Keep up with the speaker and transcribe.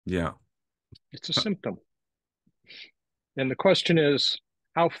Yeah. It's a symptom. And the question is,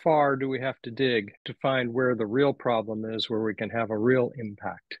 how far do we have to dig to find where the real problem is, where we can have a real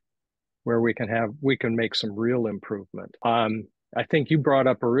impact, where we can make some real improvement. I think you brought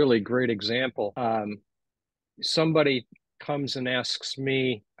up a really great example. Somebody comes and asks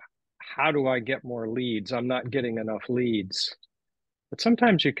me, how do I get more leads? I'm not getting enough leads. But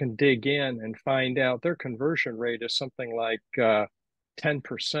sometimes you can dig in and find out their conversion rate is something like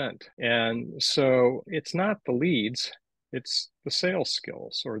 10%. And so it's not the leads, it's the sales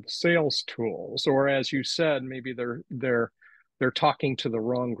skills or the sales tools, or as you said, maybe they're talking to the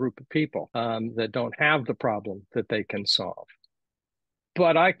wrong group of people that don't have the problem that they can solve.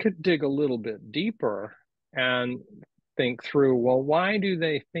 But I could dig a little bit deeper and think through, well, why do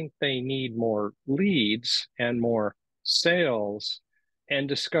they think they need more leads and more sales, and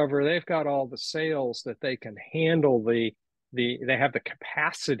discover they've got all the sales that they can handle they have the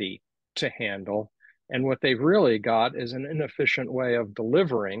capacity to handle. And what they've really got is an inefficient way of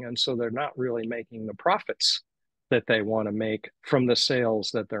delivering. And so they're not really making the profits that they want to make from the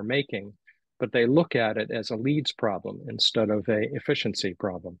sales that they're making, but they look at it as a leads problem instead of a efficiency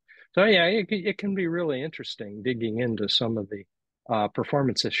problem. So yeah, it can be really interesting digging into some of the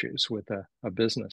performance issues with a business.